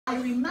I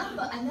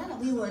remember, and then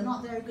we were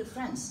not very good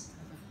friends.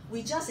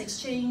 We just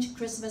exchanged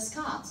Christmas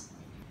cards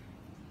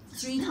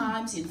 3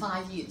 times in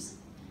 5 years.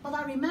 But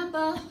I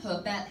remember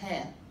her bad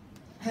hair.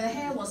 Her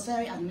hair was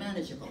very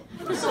unmanageable.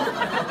 So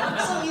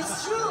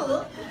it's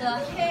through the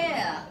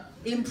hair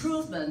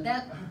improvement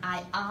that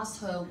I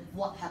asked her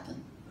what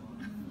happened.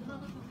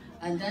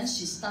 And then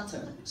she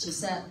stuttered. She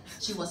said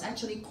she was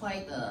actually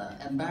quite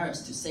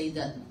embarrassed to say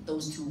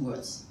those 2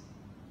 words.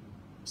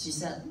 She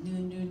said,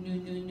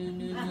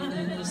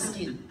 new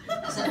skin.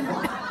 I said,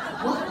 what?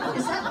 What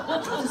is that?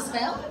 How to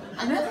spell?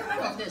 I never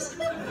heard of this.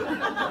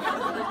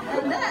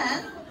 And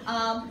then,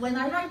 when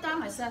I write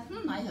down, I said,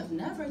 I have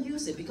never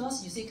used it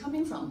because you see,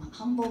 coming from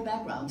humble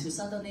background to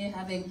suddenly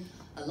having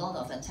a lot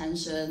of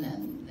attention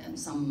and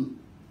some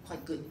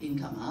quite good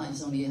income,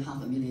 it's only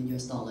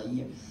 $500,000 a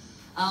year.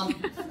 So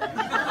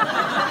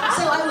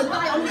I would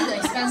buy only the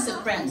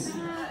expensive brands,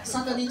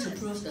 suddenly to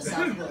prove the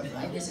self-worth,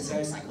 right? This is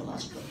very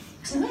psychological.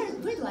 So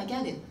where do I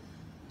get it?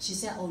 She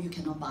said, oh, you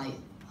cannot buy it.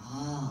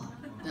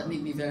 That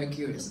made me very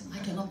curious. I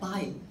cannot buy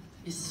it.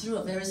 It's through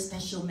a very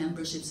special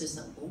membership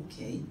system.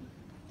 Okay.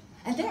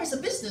 And there is a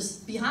business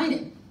behind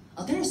it.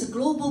 There is a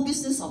global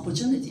business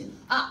opportunity.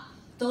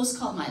 Those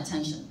caught my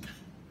attention.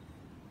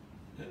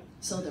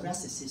 So the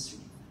rest is history.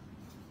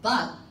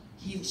 But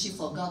she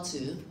forgot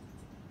to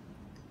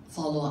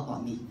follow up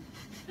on me.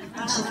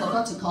 She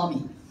forgot to call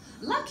me.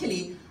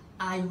 Luckily,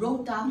 I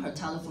wrote down her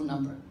telephone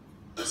number.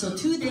 So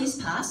 2 days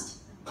passed,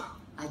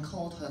 I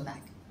called her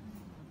back.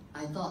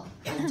 I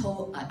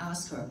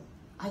asked her,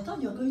 I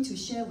thought you were going to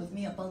share with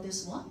me about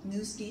this what?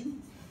 New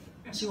skin?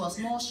 She was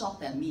more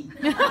shocked than me.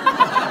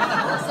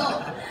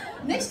 So,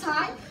 next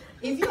time,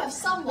 if you have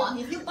someone,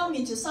 if you bump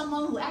into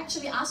someone who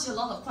actually asks you a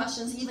lot of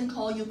questions, even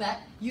call you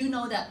back, you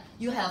know that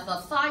you have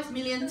a $5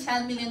 million,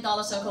 $10 million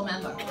circle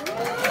member.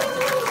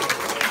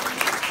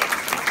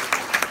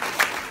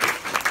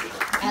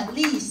 At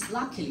least,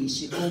 luckily,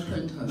 she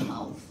opened her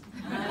mouth.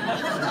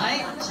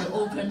 Right? She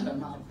opened her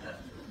mouth.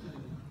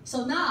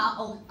 So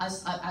now,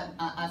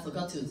 I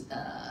forgot to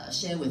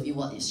share with you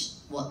what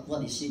is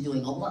she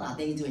doing, or what are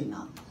they doing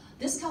now.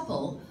 This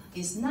couple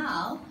is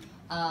now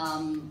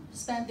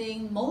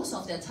spending most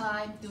of their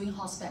time doing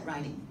horseback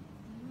riding.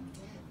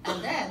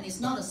 And then it's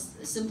not a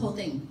simple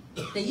thing.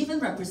 They even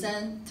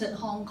represented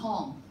Hong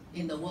Kong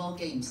in the World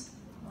Games,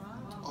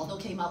 although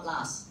came out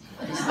last.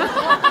 But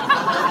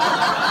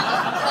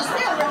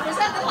still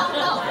represented Hong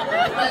Kong.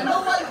 But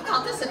no one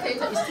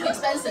participated. It's too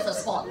expensive a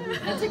sport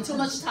and take too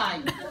much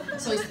time.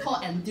 So it's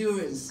called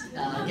endurance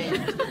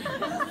game.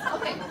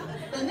 Okay,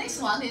 the next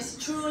one is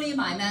truly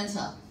my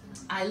mentor.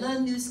 I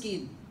learned new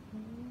skin.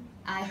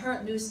 I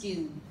heard new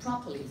skin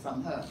properly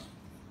from her.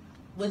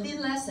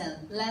 Within less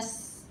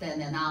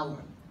than an hour,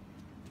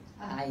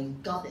 I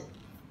got it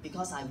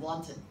because I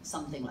wanted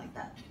something like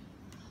that.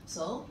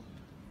 So,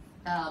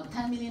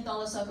 $10 million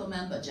circle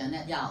member,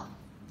 Janet Yao.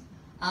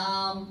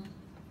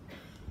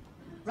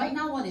 Right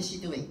now, what is she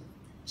doing?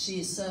 She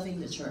is serving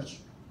the church.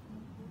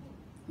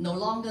 No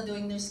longer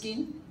doing new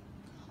skin,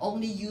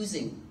 only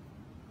using.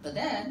 But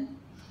then,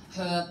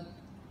 her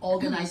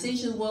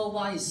organization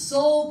worldwide is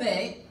so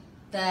big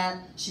that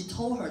she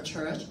told her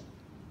church,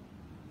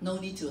 no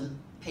need to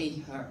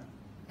pay her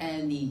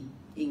any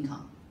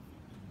income.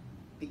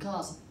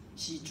 Because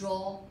she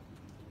draw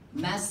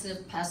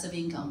massive passive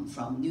income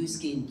from new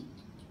skin,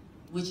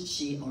 which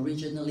she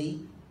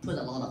originally put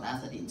a lot of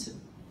effort into.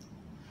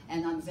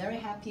 And I'm very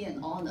happy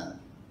and honored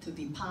to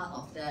be part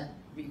of that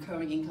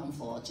recurring income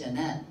for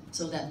Jeanette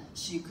so that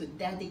she could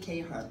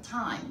dedicate her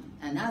time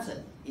and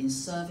effort in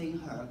serving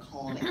her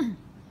calling.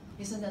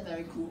 Isn't that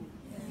very cool?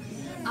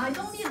 I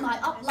don't need my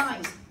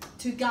uplines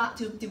to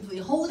be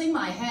holding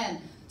my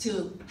hand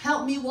to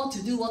help me what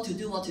to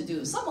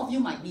do. Some of you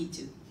might need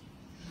to.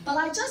 But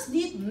I just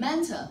need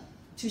mentor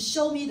to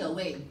show me the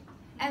way.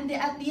 And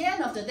at the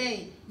end of the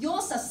day,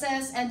 your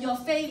success and your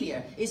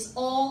failure is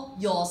all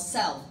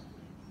yourself.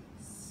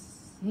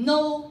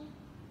 No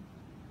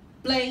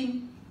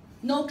blame,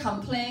 no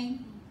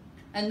complaint,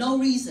 and no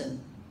reason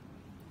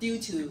due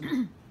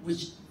to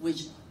which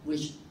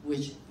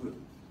group.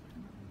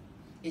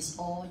 It's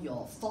all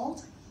your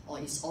fault or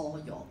it's all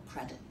your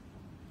credit.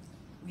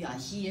 We are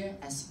here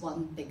as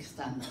one big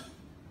family.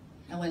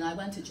 And when I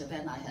went to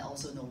Japan, I had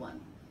also no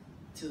one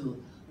to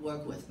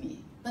work with me.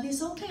 But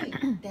it's okay.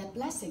 Their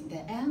blessing,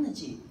 their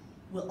energy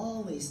will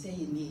always stay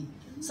in me.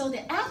 So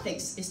the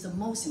ethics is the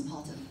most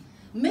important.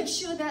 Make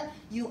sure that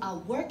you are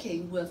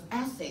working with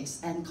ethics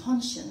and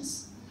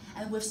conscience.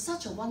 And with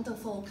such a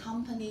wonderful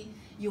company,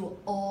 you're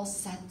all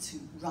set to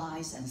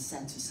rise and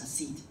set to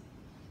succeed.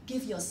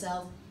 Give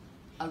yourself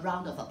a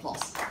round of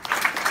applause.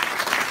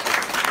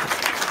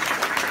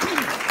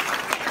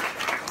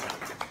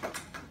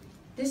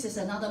 This is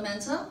another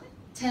mentor,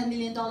 $10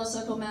 million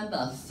circle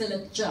member,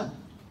 Philip Zheng.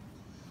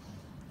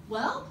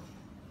 Well,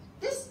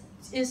 this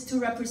is to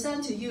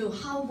represent to you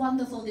how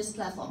wonderful this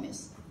platform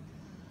is.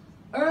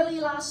 Early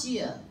last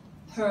year,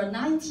 her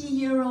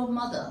 90-year-old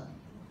mother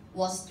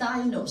was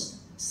diagnosed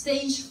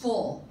stage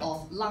 4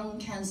 of lung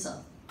cancer.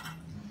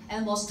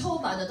 and was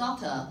told by the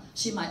doctor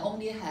she might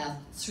only have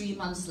 3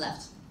 months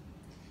left.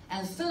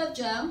 And Philip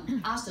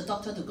Zhang asked the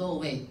doctor to go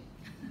away.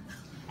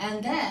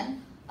 And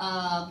then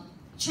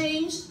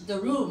changed the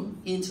room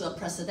into a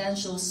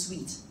presidential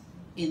suite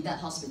in that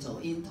hospital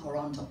in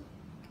Toronto.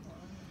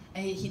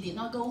 And he did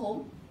not go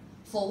home.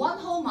 For 1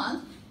 whole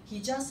month, he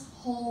just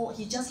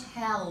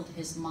held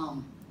his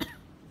mom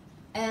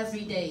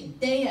every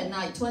day and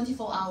night,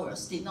 24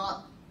 hours, did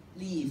not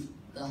leave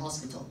the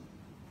hospital.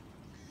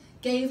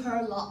 Gave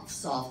her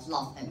lots of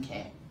love and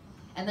care.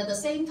 And at the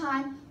same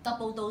time,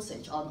 double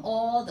dosage on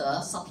all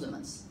the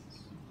supplements.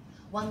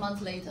 1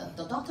 month later,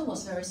 the doctor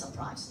was very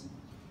surprised.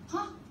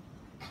 Huh?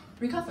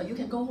 Recover, you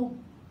can go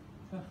home.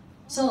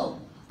 So,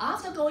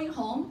 after going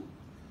home,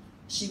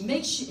 he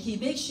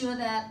makes sure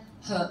that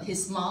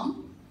his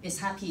mom is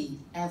happy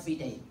every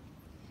day.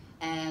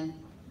 And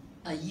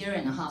a 1.5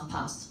 years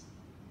passed.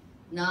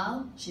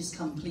 Now, she's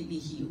completely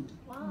healed.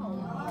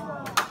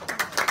 Wow.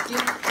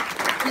 Give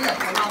Philip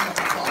a round of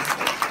applause.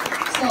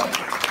 So,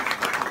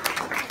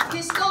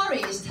 his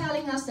story is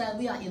telling us that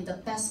we are in the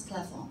best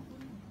platform.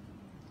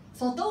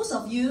 For those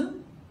of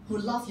you who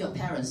love your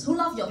parents, who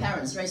love your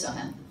parents, raise your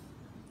hand.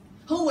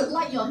 Who would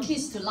like your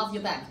kids to love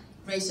you back?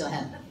 Raise your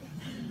hand.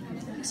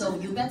 So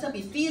you better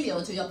be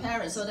filial to your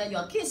parents so that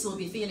your kids will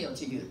be filial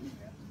to you.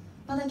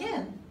 But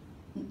again,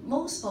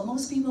 for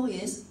most people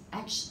is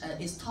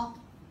talk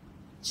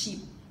cheap.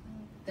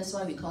 That's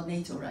why we call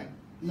NATO, right?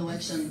 No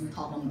action,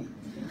 talk only.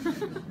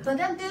 But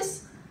then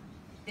this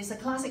is a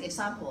classic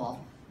example of,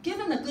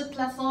 given a good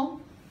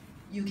platform,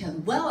 you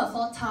can well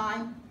afford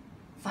time,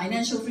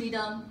 financial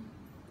freedom,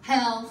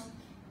 health,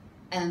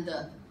 and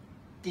the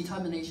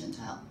determination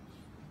to help.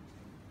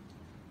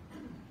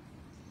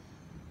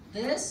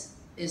 This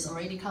is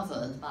already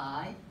covered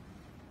by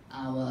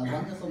our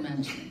wonderful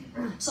management.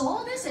 So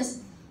all this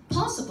is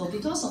possible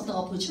because of the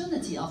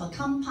opportunity of a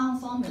compound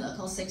formula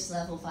called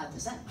 6-level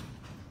 5%.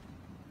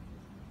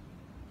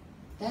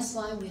 That's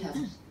why we have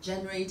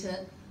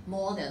generated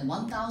more than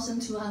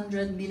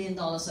 $1,200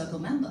 million circle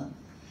member.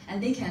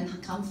 And they can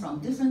come from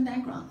different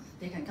backgrounds.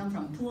 They can come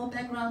from poor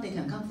background, they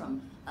can come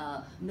from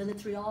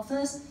military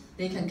office,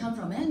 they can come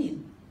from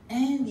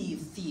any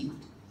field.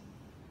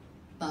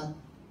 But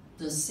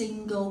the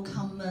single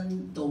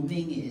common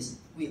domain is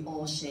we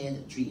all share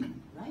the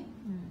dream, right?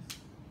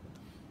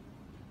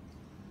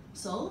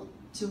 So,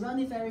 to run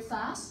it very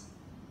fast,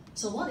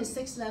 so what is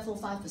 6-level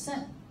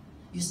 5%?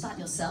 You start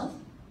yourself,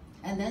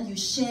 and then you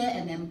share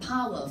and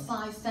empower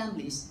 5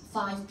 families,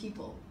 5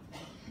 people.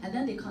 And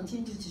then they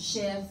continue to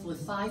share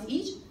with 5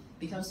 each,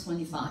 becomes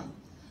 25.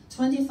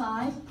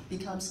 25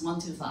 becomes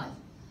 125.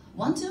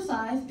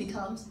 125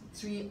 becomes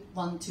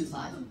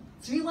 3125.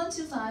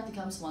 3125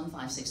 becomes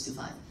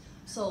 15625.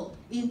 So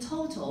in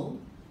total,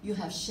 you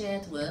have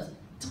shared with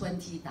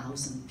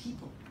 20,000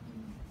 people.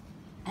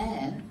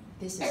 And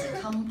this is a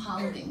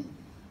compounding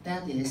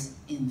that is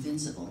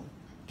invincible.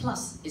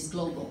 Plus, it's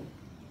global.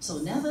 So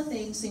never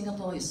think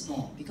Singapore is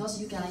small,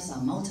 because you guys are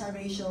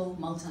multiracial,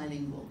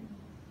 multilingual.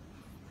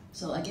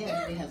 So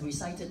again, we have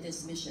recited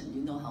this mission,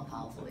 you know how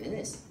powerful it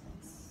is.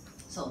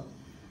 So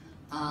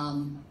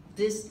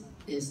this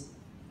is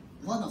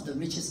one of the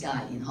richest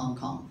guy in Hong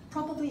Kong,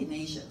 probably in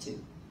Asia too.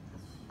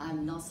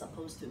 I'm not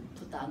supposed to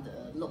put down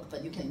the look,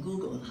 but you can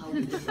Google how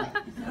he looked like.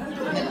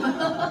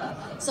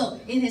 So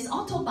in his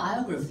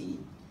autobiography,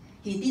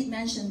 he did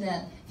mention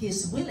that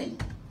he's willing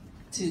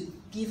to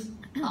give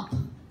up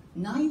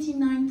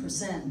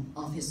 99%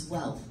 of his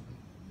wealth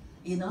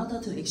in order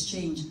to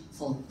exchange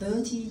for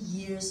 30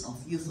 years of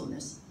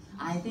youthfulness.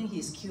 I think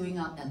he's queuing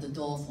up at the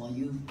door for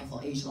you,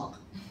 for age lock.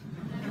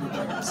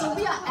 So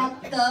we are at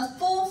the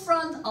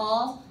forefront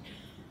of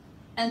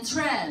a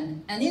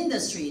trend, an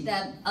industry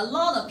that a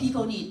lot of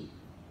people need,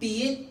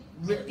 be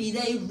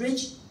they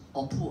rich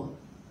or poor,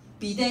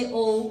 be they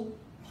old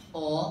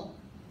or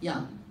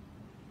young.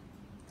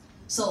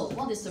 So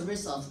what is the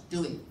risk of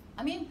doing?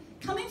 I mean,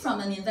 coming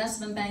from an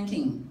investment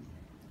banking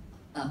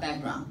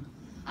background,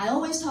 I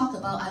always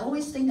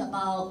think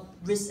about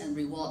risk and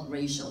reward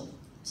ratio.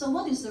 So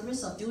what is the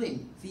risk of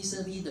doing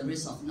vis-a-vis the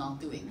risk of not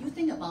doing? You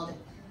think about it.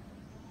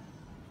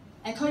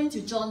 According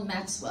to John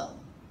Maxwell,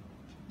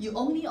 you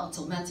only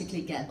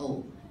automatically get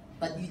old,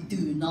 but you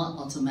do not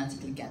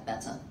automatically get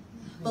better.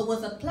 But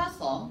with a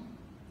platform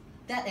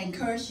that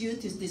encourages you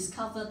to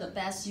discover the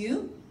best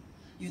you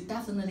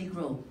definitely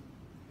grow.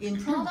 In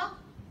product,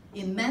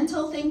 in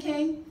mental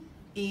thinking,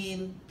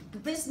 in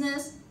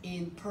business,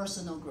 in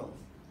personal growth.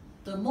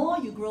 The more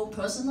you grow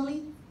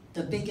personally,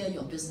 the bigger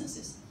your business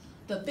is.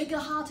 The bigger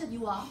hearted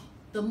you are,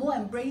 the more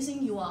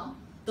embracing you are,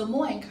 the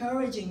more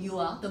encouraging you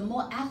are, the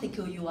more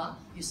ethical you are,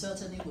 you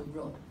certainly will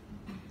grow.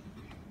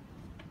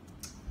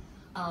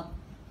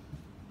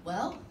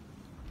 Well,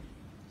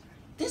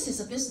 this is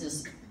a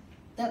business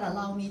that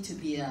allowed me to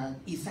be an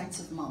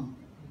effective mom,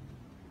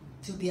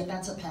 to be a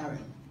better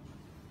parent.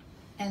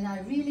 And I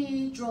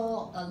really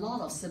draw a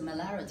lot of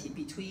similarity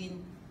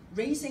between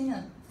raising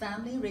a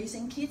family,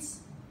 raising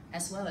kids,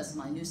 as well as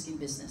my Nu Skin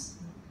business.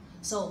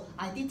 So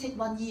I did take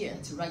 1 year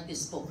to write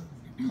this book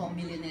called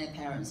Millionaire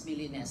Parents,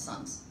 Millionaire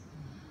Sons.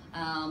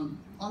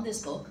 On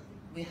this book,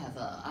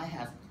 I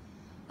have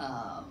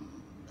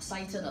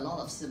cited a lot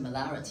of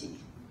similarity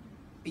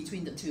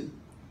between the two.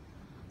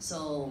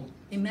 So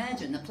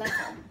imagine a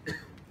platform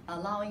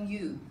allowing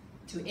you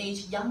to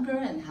age younger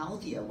and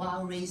healthier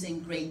while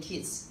raising great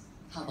kids.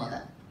 How about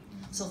that?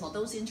 So for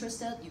those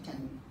interested, you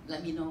can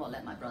let me know or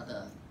let my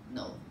brother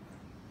know.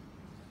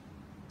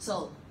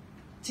 So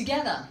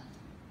together,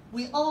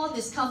 we all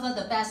discover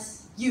the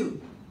best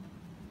you.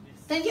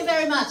 Thank you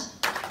very much.